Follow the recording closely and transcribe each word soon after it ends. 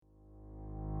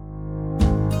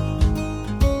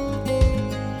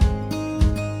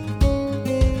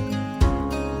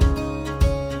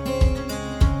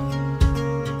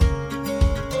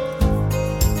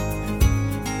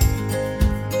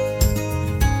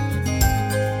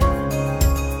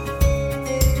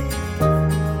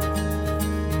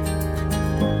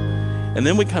And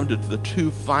then we come to the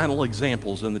two final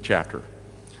examples in the chapter.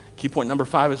 Key point number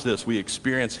 5 is this: we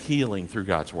experience healing through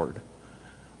God's word.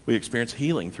 We experience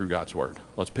healing through God's word.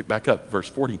 Let's pick back up, verse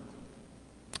 40.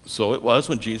 So it was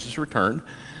when Jesus returned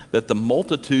that the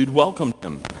multitude welcomed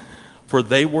him, for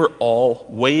they were all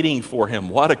waiting for him.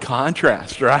 What a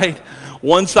contrast, right?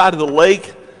 One side of the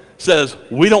lake says,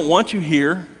 we don't want you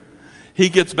here. He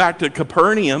gets back to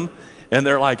Capernaum, and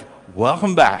they're like,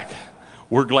 welcome back.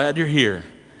 We're glad you're here.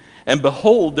 And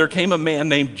behold, there came a man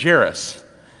named Jairus,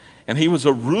 and he was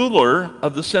a ruler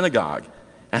of the synagogue.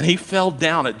 And he fell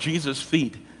down at Jesus'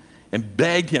 feet and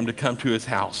begged him to come to his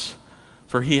house.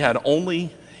 For he had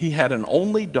an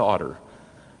only daughter,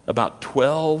 about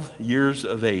 12 years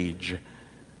of age,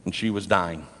 and she was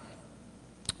dying.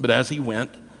 But as he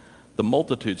went, the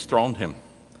multitudes thronged him.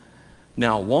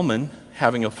 Now a woman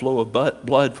having a flow of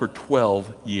blood for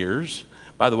 12 years.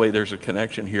 By the way, there's a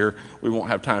connection here. We won't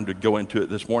have time to go into it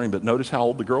this morning, but notice how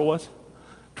old the girl was?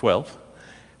 12.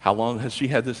 How long has she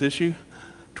had this issue?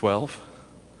 12.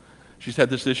 She's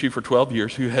had this issue for 12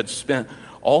 years, who had spent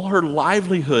all her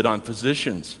livelihood on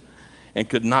physicians and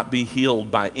could not be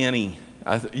healed by any.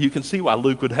 You can see why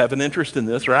Luke would have an interest in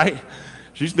this, right?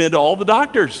 She's been to all the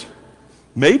doctors.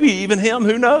 Maybe even him,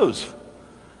 who knows?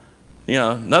 You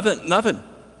know, nothing.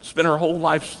 Spent her whole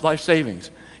life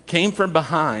savings. Came from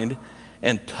behind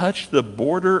and touched the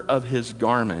border of his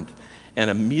garment, and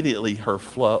immediately her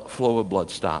flow of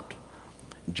blood stopped.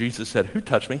 Jesus said, who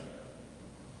touched me?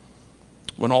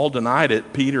 When all denied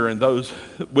it, Peter and those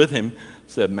with him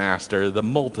said, Master, the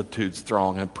multitudes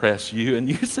throng and press you, and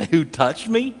you say, who touched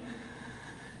me?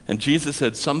 And Jesus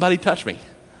said, somebody touched me,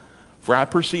 for I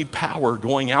perceive power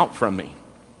going out from me.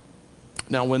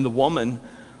 Now when the woman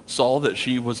saw that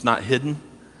she was not hidden,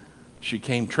 she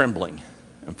came trembling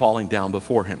and falling down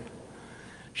before him.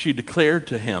 She declared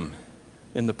to him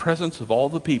in the presence of all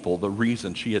the people the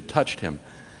reason she had touched him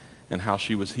and how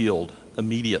she was healed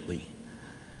immediately.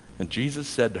 And Jesus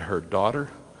said to her, daughter,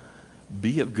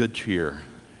 be of good cheer.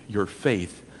 Your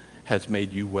faith has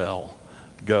made you well.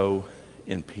 Go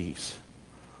in peace.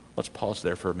 Let's pause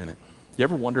there for a minute. You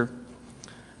ever wonder,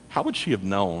 how would she have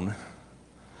known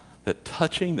that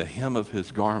touching the hem of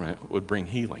his garment would bring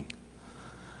healing?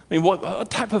 I mean,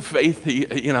 what type of faith,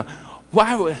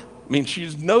 why would, she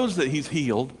knows that he's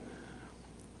healed,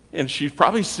 and she's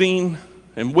probably seen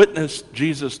and witnessed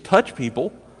Jesus touch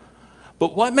people,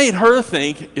 but what made her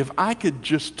think, if I could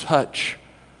just touch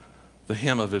the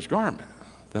hem of his garment,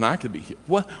 then I could be healed?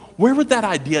 Where would that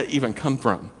idea even come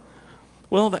from?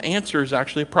 Well, the answer is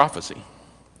actually a prophecy.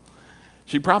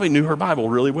 She probably knew her Bible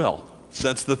really well.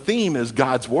 Since the theme is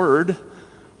God's word,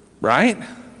 right?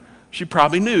 She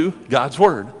probably knew God's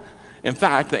word. In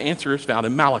fact, the answer is found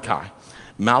in Malachi.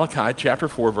 Malachi chapter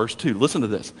 4, verse 2. Listen to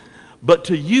this. But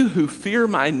to you who fear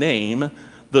my name,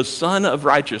 the Son of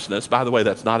Righteousness, by the way,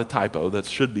 that's not a typo, that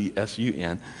should be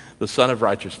S-U-N, the Son of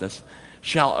Righteousness,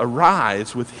 shall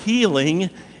arise with healing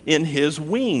in his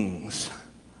wings.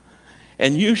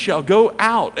 And you shall go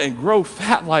out and grow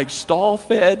fat like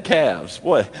stall-fed calves.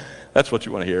 Boy, that's what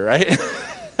you want to hear, right?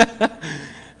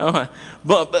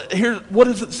 But here, what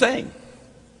is it saying?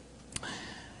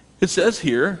 It says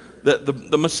here that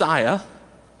the Messiah,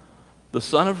 the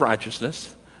Son of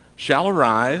Righteousness, shall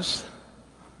arise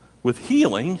with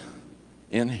healing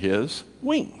in his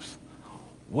wings.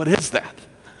 What is that?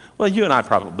 Well, you and I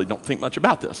probably don't think much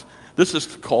about this. This is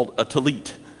called a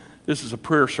tallit. This is a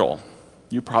prayer shawl.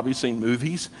 You've probably seen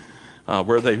movies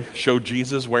where they show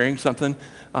Jesus wearing something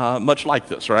much like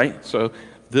this, right? So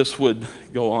this would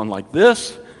go on like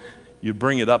this. You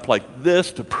bring it up like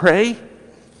this to pray.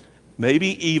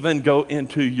 Maybe even go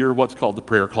into your what's called the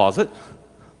prayer closet.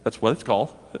 That's what it's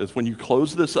called. It's when you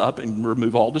close this up and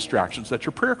remove all distractions. That's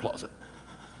your prayer closet.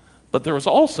 But there was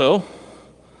also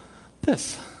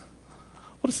this.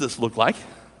 What does this look like?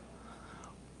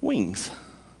 Wings.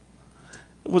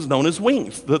 It was known as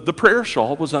wings. The prayer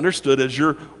shawl was understood as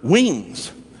your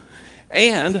wings.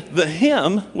 And the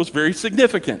hem was very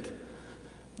significant.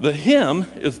 The hem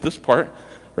is this part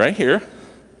right here.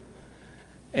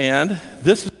 And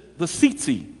this is the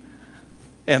tsitsi.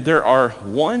 And there are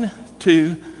 1,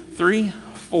 2, 3,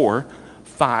 4,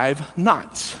 5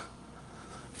 knots.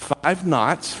 5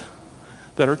 knots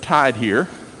that are tied here.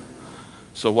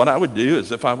 So what I would do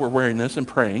is, if I were wearing this and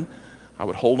praying, I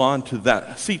would hold on to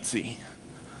that tsitsi.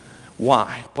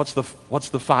 Why? What's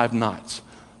the 5 knots?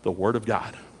 The Word of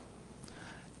God.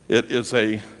 It is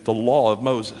the law of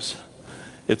Moses.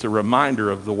 It's a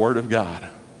reminder of the Word of God.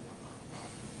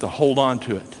 To hold on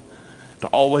to it. To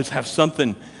always have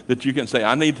something that you can say,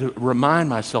 I need to remind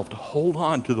myself to hold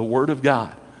on to the Word of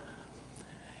God.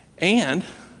 And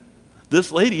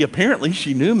This lady, apparently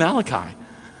she knew Malachi.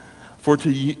 For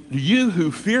to you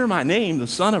who fear my name, the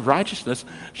Son of Righteousness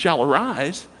shall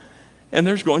arise, and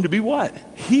there's going to be what?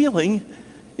 Healing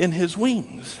in his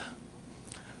wings.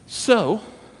 So,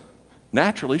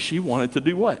 naturally, she wanted to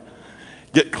do what?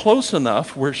 Get close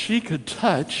enough where she could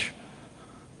touch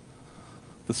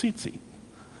the seat,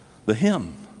 the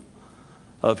hem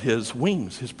of his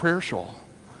wings, his prayer shawl.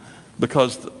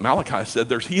 Because Malachi said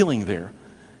there's healing there.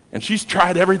 And she's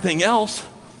tried everything else.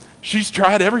 She's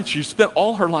spent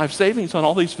all her life savings on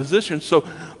all these physicians. So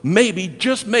maybe,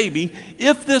 just maybe,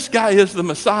 if this guy is the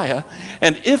Messiah,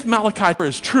 and if Malachi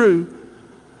is true,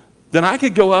 then I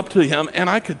could go up to him and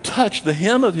I could touch the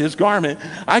hem of his garment.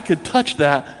 I could touch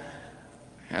that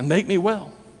and make me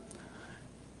well.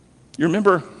 You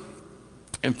remember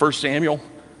in 1 Samuel,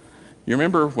 you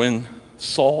remember when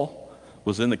Saul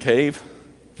was in the cave?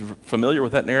 You're familiar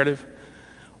with that narrative?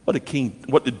 What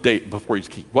did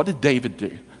David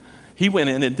do? He went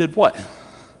in and did what?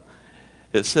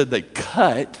 It said they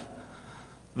cut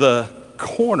the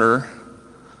corner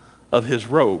of his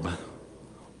robe.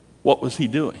 What was he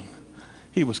doing?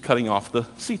 He was cutting off the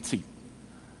seat.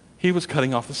 He was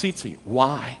cutting off the seat.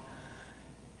 Why?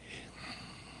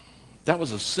 That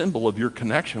was a symbol of your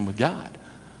connection with God.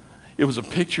 It was a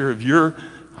picture of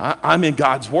I'm in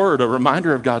God's Word, a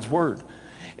reminder of God's Word.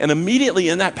 And immediately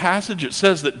in that passage, it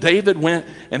says that David went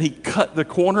and he cut the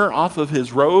corner off of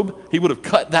his robe. He would have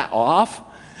cut that off.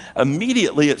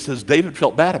 Immediately, it says David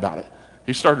felt bad about it.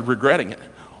 He started regretting it.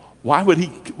 Why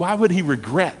would he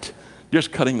regret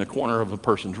just cutting the corner of a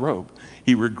person's robe?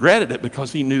 He regretted it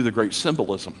because he knew the great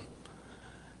symbolism.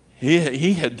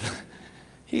 He had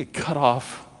cut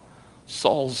off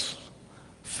Saul's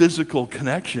physical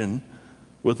connection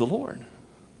with the Lord.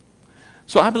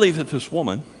 So I believe that this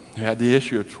woman who had the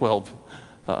issue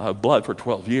of blood for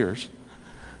 12 years,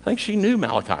 I think she knew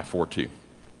Malachi 4:2.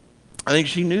 I think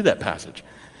she knew that passage.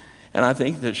 And I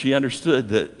think that she understood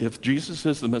that if Jesus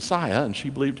is the Messiah, and she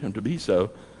believed him to be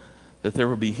so, that there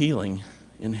would be healing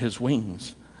in his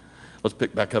wings. Let's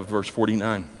pick back up verse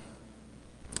 49.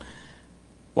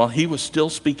 While he was still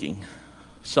speaking,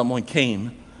 someone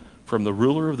came from the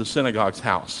ruler of the synagogue's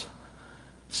house,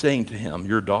 saying to him,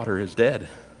 "Your daughter is dead.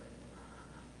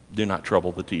 Do not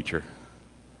trouble the teacher."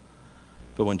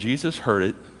 But when Jesus heard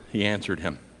it, he answered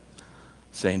him,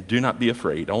 saying, "Do not be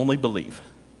afraid, only believe,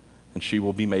 and she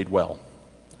will be made well."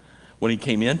 When he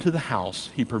came into the house,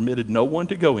 he permitted no one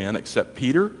to go in except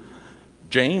Peter,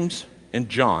 James, and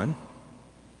John,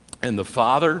 and the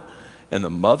father and the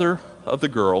mother of the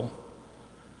girl.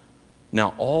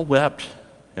 Now all wept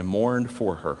and mourned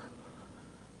for her.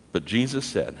 But Jesus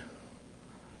said,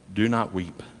 "Do not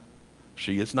weep.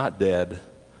 She is not dead,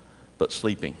 but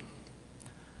sleeping."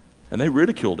 And they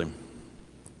ridiculed him,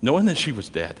 knowing that she was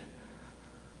dead.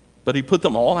 But he put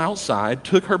them all outside,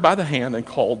 took her by the hand, and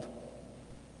called,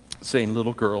 saying,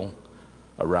 "Little girl,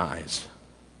 arise."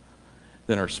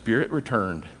 Then her spirit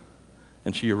returned,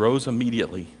 and she arose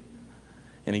immediately.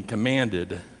 And he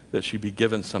commanded that she be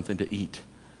given something to eat.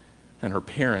 And her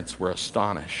parents were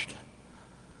astonished.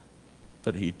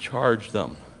 But he charged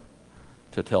them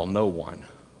to tell no one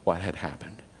what had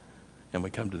happened. And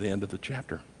we come to the end of the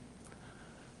chapter.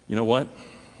 You know what?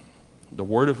 The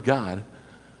Word of God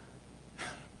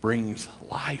brings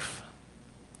life.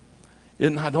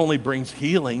 It not only brings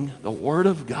healing, the Word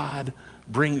of God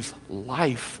brings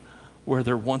life where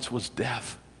there once was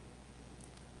death.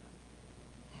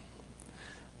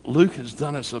 Luke has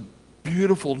done us a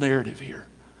beautiful narrative here,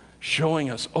 showing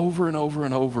us over and over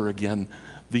and over again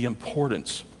the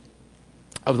importance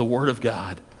of the Word of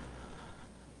God,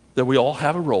 that we all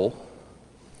have a role,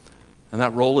 and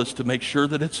that role is to make sure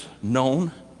that it's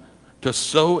known, to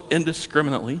sow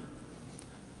indiscriminately.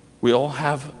 We all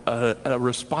have a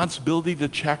responsibility to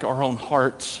check our own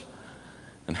hearts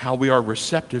and how we are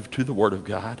receptive to the Word of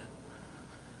God,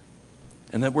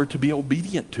 and that we're to be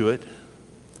obedient to it.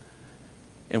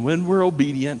 And when we're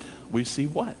obedient, we see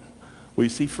what? We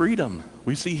see freedom.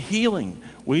 We see healing.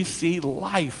 We see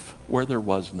life where there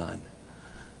was none.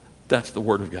 That's the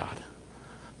Word of God.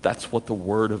 That's what the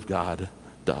Word of God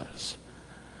does.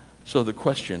 So the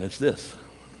question is this.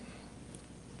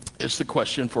 It's the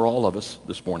question for all of us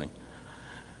this morning.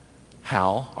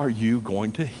 How are you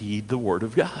going to heed the Word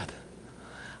of God?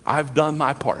 I've done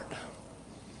my part.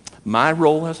 My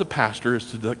role as a pastor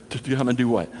is to come and do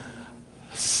what?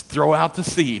 Throw out the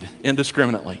seed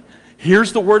indiscriminately.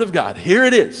 Here's the Word of God. Here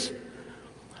it is.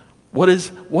 What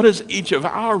is each of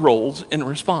our roles in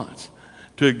response?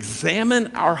 To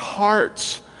examine our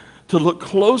hearts, to look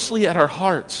closely at our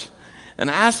hearts and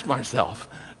ask myself,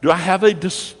 do I have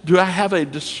a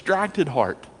distracted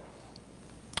heart?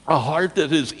 A heart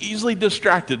that is easily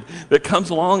distracted, that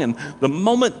comes along, and the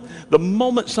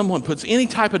moment someone puts any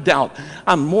type of doubt,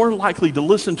 I'm more likely to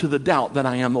listen to the doubt than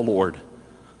I am the Lord.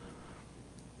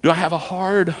 Do I have a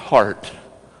hard heart?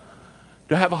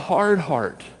 Do I have a hard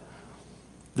heart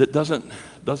that doesn't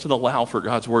allow for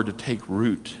God's word to take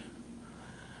root?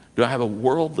 Do I have a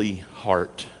worldly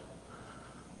heart,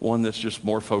 one that's just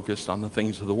more focused on the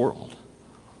things of the world?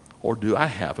 Or do I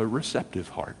have a receptive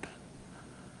heart?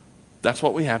 That's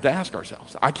what we have to ask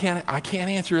ourselves. I can't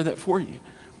answer that for you.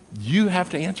 You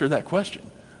have to answer that question.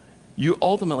 You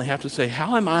ultimately have to say,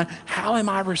 how am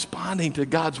I responding to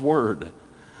God's word?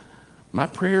 My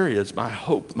prayer is, my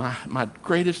hope, my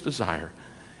greatest desire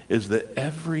is that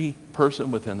every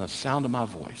person within the sound of my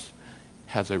voice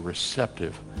has a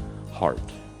receptive heart.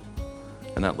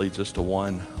 And that leads us to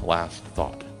one last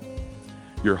thought.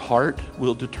 Your heart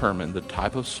will determine the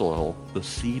type of soil the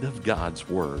seed of God's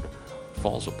word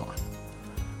falls upon.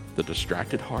 The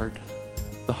distracted heart,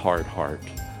 the hard heart,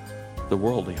 the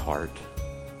worldly heart,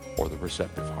 or the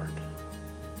receptive heart.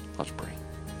 Let's pray.